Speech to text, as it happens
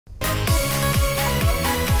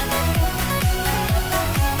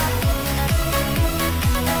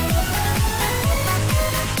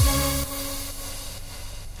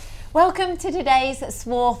Welcome to today's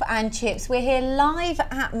Swarf and Chips. We're here live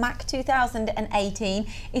at MACH 2018.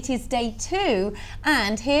 It is day 2,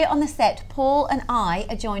 and here on the set, Paul and I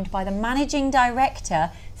are joined by the Managing Director,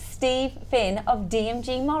 Steve Finn of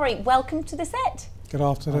DMG MORI. Welcome to the set. Good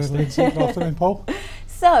afternoon, Lyndsey. Good afternoon, Paul.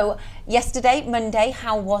 So, yesterday, Monday,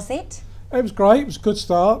 how was it? It was great. It was a good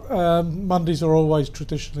start. Mondays are always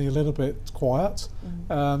traditionally a little bit quiet.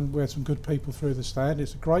 We had some good people through the stand.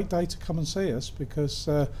 It's a great day to come and see us because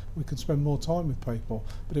we can spend more time with people.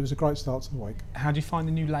 But it was a great start to the week. How do you find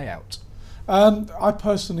the new layout? I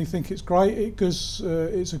personally think it's great. It's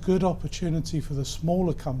a good opportunity for the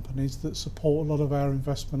smaller companies that support a lot of our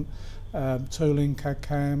investment, tooling,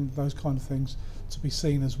 CAD/CAM, those kind of things, to be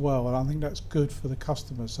seen as well. And I think that's good for the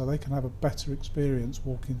customers so they can have a better experience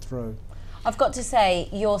walking through. I've got to say,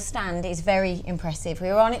 your stand is very impressive. We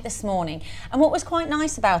were on it this morning, and what was quite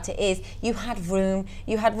nice about it is you had room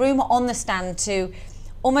on the stand to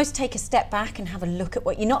almost take a step back and have a look at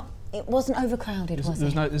what you're not. It wasn't overcrowded, was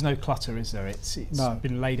it? There's no clutter, is there? It's No.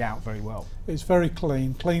 been laid out very well. It's very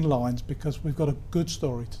clean lines, because we've got a good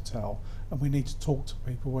story to tell and we need to talk to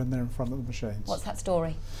people when they're in front of the machines. What's that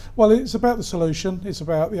story? Well, it's about the solution, it's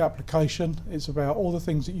about the application, it's about all the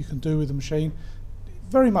things that you can do with the machine.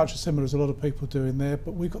 Very much as similar as a lot of people do in there,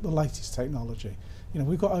 but we've got the latest technology. You know,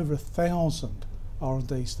 we've got over 1,000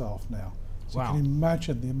 R&D staff now. So wow. you can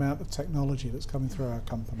imagine the amount of technology that's coming through our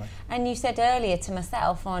company. And you said earlier to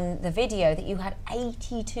myself on the video that you had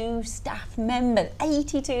 82 staff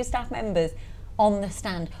members on the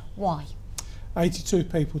stand. Why? 82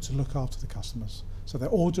 people to look after the customers. So they're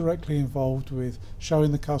all directly involved with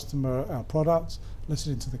showing the customer our products,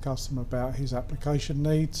 listening to the customer about his application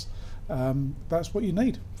needs. That's what you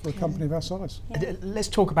need for a company of our size. Yeah. Let's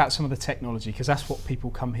talk about some of the technology, because that's what people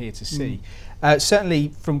come here to see. Certainly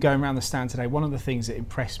from going around the stand today, one of the things that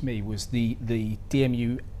impressed me was the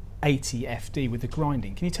DMU 80 FD with the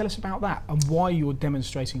grinding. Can you tell us about that and why you're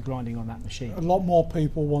demonstrating grinding on that machine? A lot more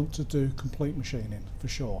people want to do complete machining, for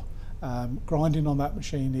sure. Grinding on that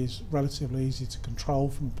machine is relatively easy to control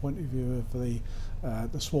from the point of view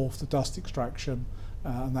of the swarf, the dust extraction,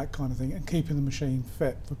 and that kind of thing, and keeping the machine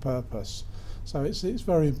fit for purpose. So it's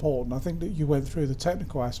very important. I think that you went through the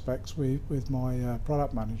technical aspects with my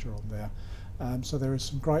product manager on there. So there is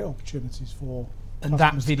some great opportunities for. And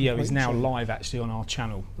that video is now live actually on our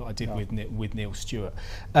channel that I did with Neil Stewart.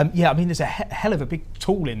 Yeah, I mean, there's a hell of a big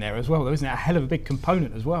tool in there as well, though, isn't it? A hell of a big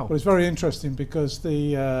component as well. Well, it's very interesting because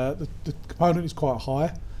the component is quite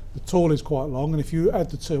high, the tool is quite long, and if you add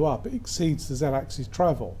the two up, it exceeds the Z-axis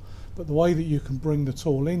travel. But the way that you can bring the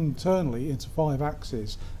tool internally into 5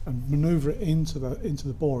 axes and manoeuvre it into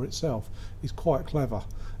the bore itself is quite clever,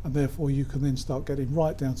 and therefore you can then start getting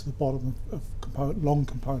right down to the bottom of long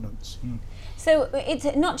components. So it's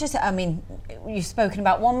not just, I mean, you've spoken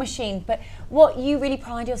about one machine, but what you really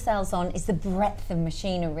pride yourselves on is the breadth of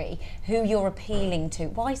machinery, who you're appealing to.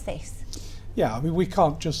 Why is this? Yeah, I mean, we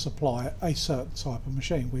can't just supply a certain type of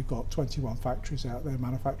machine. We've got 21 factories out there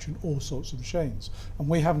manufacturing all sorts of machines, and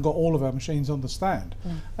we haven't got all of our machines on the stand.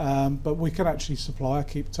 But we can actually supply, I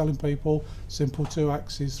keep telling people, simple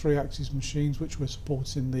 2-axis, 3-axis machines, which we're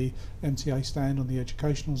supporting the MTA stand on the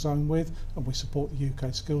educational zone with, and we support the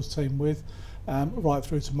UK skills team with, right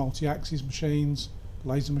through to multi-axis machines,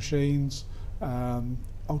 laser machines,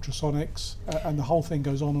 ultrasonics, and the whole thing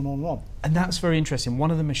goes on and on and on. And that's very interesting.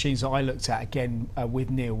 One of the machines that I looked at again with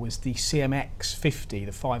Neil was the CMX 50,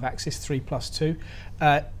 the 5-axis 3+2.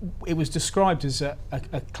 It was described as a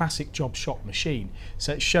classic job shop machine,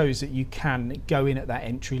 so it shows that you can go in at that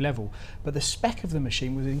entry level. But the spec of the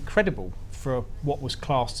machine was incredible for what was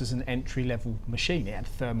classed as an entry level machine. It had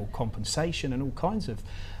thermal compensation and all kinds of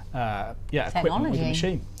equipment with the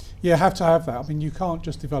machine. You have to have that. I mean, you can't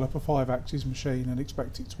just develop a 5-axis machine and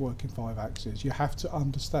expect it to work in 5 axes. You have to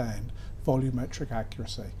understand volumetric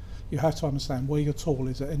accuracy. You have to understand where your tool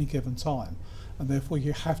is at any given time, and therefore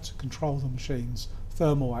you have to control the machine's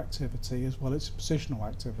thermal activity as well as positional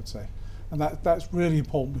activity. And that's really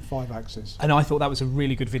important with 5 axes. And I thought that was a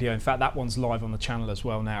really good video. In fact, that one's live on the channel as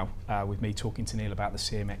well now, with me talking to Neil about the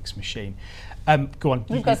CMX machine. Go on.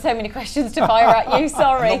 We've got so many questions to fire at you,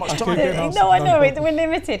 sorry. Not much time. No, I know, we're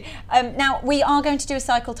limited. Now, we are going to do a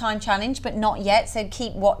cycle time challenge, but not yet, so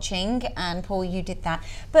keep watching. And Paul, you did that.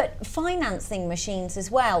 But financing machines as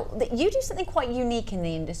well. You do something quite unique in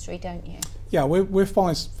the industry, don't you? Yeah, we're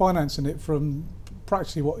financing it from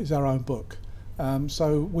practically what is our own book.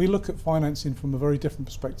 So we look at financing from a very different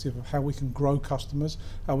perspective of how we can grow customers,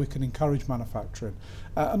 how we can encourage manufacturing,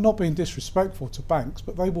 and not being disrespectful to banks,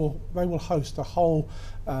 but they will host a whole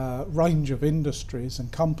range of industries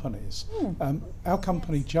and companies. Our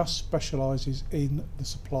company just specialises in the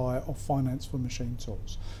supply of finance for machine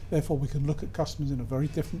tools. Therefore, we can look at customers in a very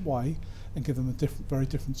different way and give them a very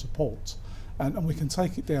different support. And we can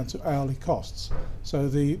take it down to hourly costs. So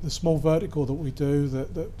the small vertical that we do,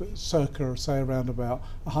 that circa, say, around about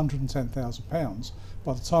 £110,000,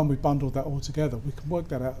 by the time we bundled that all together, we can work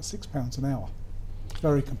that out at £6 an hour.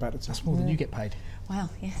 Very competitive. That's more than you get paid. Wow,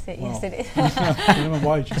 yes it is. Minimum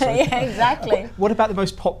wage, you say. Yeah, exactly. What about the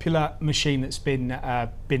most popular machine that's been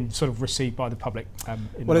sort of received by the public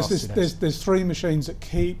in the last 2 days? There's 3 machines that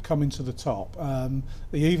keep coming to the top.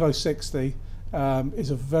 The Evo 60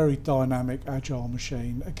 is a very dynamic, agile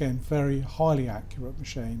machine. Again, very highly accurate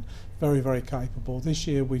machine, very capable. This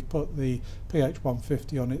year we put the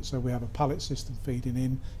PH150 on it, so we have a pallet system feeding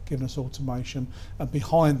in, giving us automation. And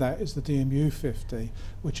behind that is the DMU 50,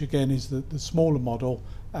 which again is the smaller model,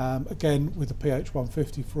 again with the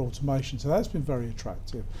PH150 for automation. So that's been very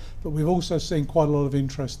attractive. But we've also seen quite a lot of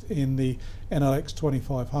interest in the NLX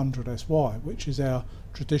 2500 SY, which is our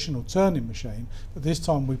traditional turning machine, but this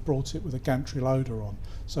time we've brought it with a gantry loader on.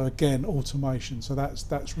 So again, automation. So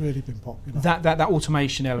that's really been popular. That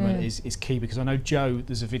automation element is key, because I know Joe,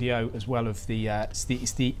 there's a video as well of the it's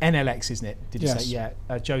the NLX, isn't it? Did you say?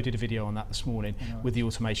 Yeah. Joe did a video on that this morning with the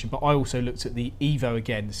automation. But I also looked at the Evo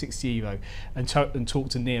again, the 60 Evo, and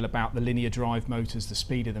talked to Neil about the linear drive motors, the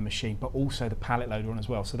speed of the machine, but also the pallet loader on as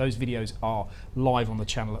well. So those videos are live on the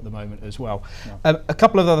channel at the moment as well. Yeah. A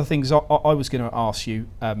couple of other things I was going to ask you,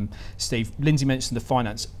 Steve. Lyndsey mentioned the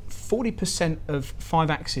finance. 40% of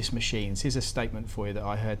 5-axis machines, here's a statement for you that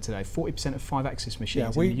I heard today, 40% of 5-axis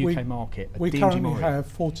machines in the UK market are we DMG currently MORI. have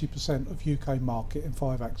 40% of UK market in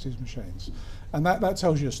 5-axis machines. And that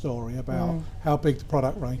tells you a story about how big the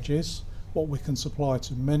product range is, what we can supply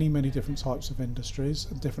to many different types of industries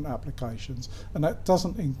and different applications. And that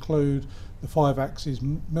doesn't include the 5-axis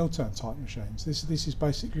mill-turn type machines. This is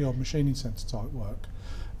basically on machining centre type work.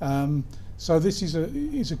 So this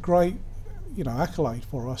is a great accolade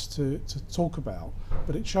for us to talk about,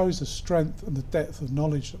 but it shows the strength and the depth of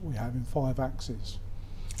knowledge that we have in 5-axis.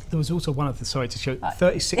 There was also one of the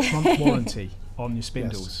 36-month warranty on your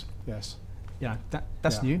spindles. Yes. Yeah,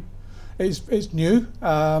 that's new. It's new.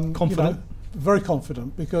 Confident. Very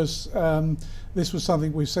confident, because this was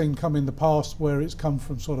something we've seen come in the past, where it's come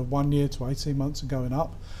from sort of 1 year to 18 months and going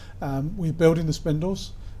up. We're building the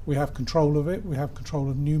spindles. We have control of it. We have control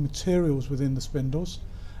of new materials within the spindles.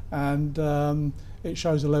 And it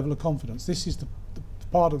shows a level of confidence. This is the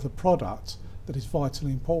part of the product that is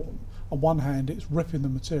vitally important. On one hand, it's ripping the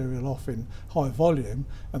material off in high volume,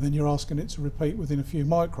 and then you're asking it to repeat within a few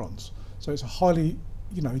microns. So it's a highly,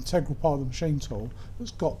 integral part of the machine tool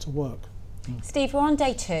that's got to work. Steve, we're on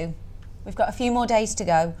day 2. We've got a few more days to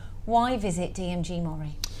go. Why visit DMG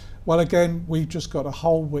MORI? Well, again, we've just got a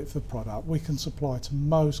whole width of product. We can supply to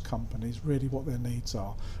most companies really what their needs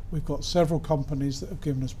are. We've got several companies that have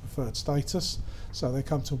given us preferred status, so they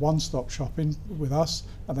come to one-stop shopping with us,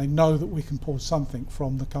 and they know that we can pull something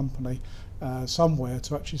from the company somewhere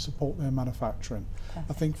to actually support their manufacturing.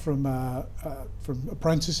 Perfect. I think from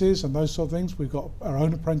apprentices and those sort of things, we've got our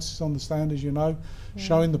own apprentices on the stand, as you know,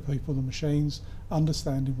 showing the people the machines,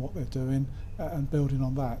 understanding what they're doing, and building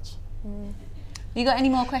on that. You got any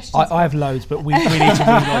more questions? I have loads, but we need to move on.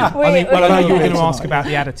 I know you were going to ask about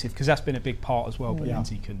the additive, because that's been a big part as well, but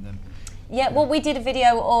Lyndsey can... Yeah, well, we did a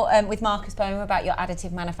video with Marcus Bowman about your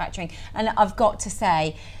additive manufacturing, and I've got to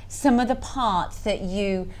say, some of the parts that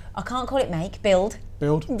I can't call it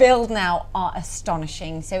build now are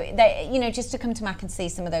astonishing. So they, just to come to Mac and see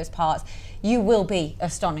some of those parts, you will be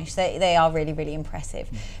astonished. They are really impressive.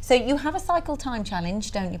 So you have a cycle time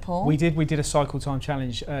challenge, don't you, Paul? We did a cycle time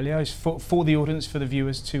challenge earlier. It's for the audience, for the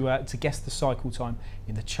viewers to guess the cycle time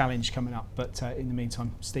in the challenge coming up. But in the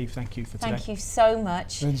meantime, Steve, thank you for today. Thank you so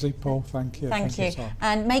much. Lyndsey, Paul, thank you. Thank you.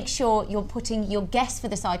 And make sure you're putting your guess for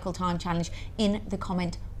the cycle time challenge in the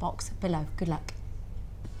comment box below. Good luck.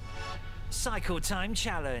 Cycle time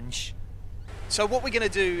challenge. So what we're going to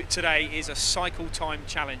do today is a cycle time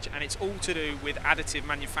challenge, and it's all to do with additive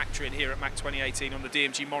manufacturing here at MACH 2018 on the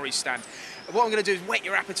DMG MORI stand. What I'm going to do is whet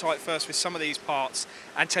your appetite first with some of these parts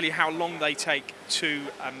and tell you how long they take to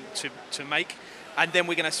make. and then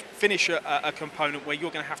we're going to finish a component where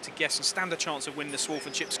you're going to have to guess and stand a chance of winning the Swarf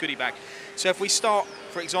and Chips goodie bag. So if we start,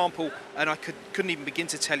 for example, and I couldn't even begin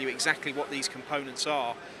to tell you exactly what these components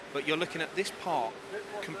are, but you're looking at this part,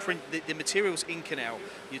 can print the materials Inconel.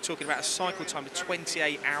 You're talking about a cycle time of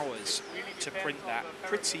 28 hours to print that.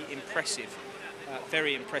 Pretty impressive,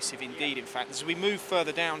 very impressive indeed, in fact. As we move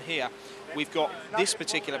further down here, we've got this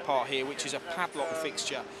particular part here, which is a padlock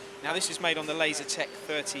fixture. Now this is made on the Lasertec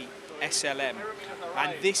 30 SLM,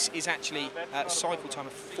 and this is actually a cycle time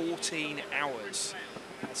of 14 hours.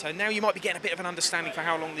 So now you might be getting a bit of an understanding for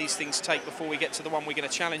how long these things take before we get to the one we're going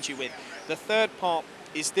to challenge you with. The third part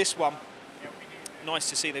is this one. Nice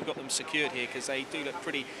to see they've got them secured here because they do look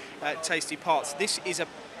pretty tasty parts. This is a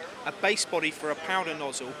base body for a powder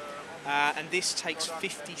nozzle, and this takes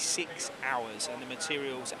 56 hours, and the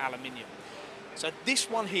material's aluminium. So this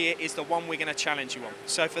one here is the one we're going to challenge you on.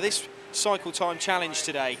 So for this cycle time challenge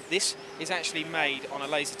today, this is actually made on a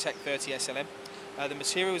Lasertec 30 SLM. The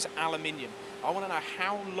material is aluminium. I want to know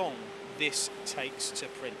how long this takes to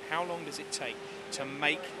print. How long does it take to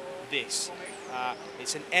make this?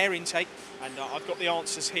 It's an air intake, and I've got the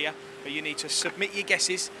answers here, but you need to submit your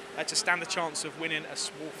guesses to stand the chance of winning a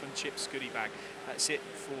Swarf and Chips goodie bag. That's it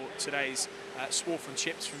for today's Swarf and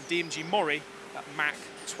Chips from DMG MORI at MACH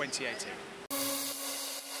 2018.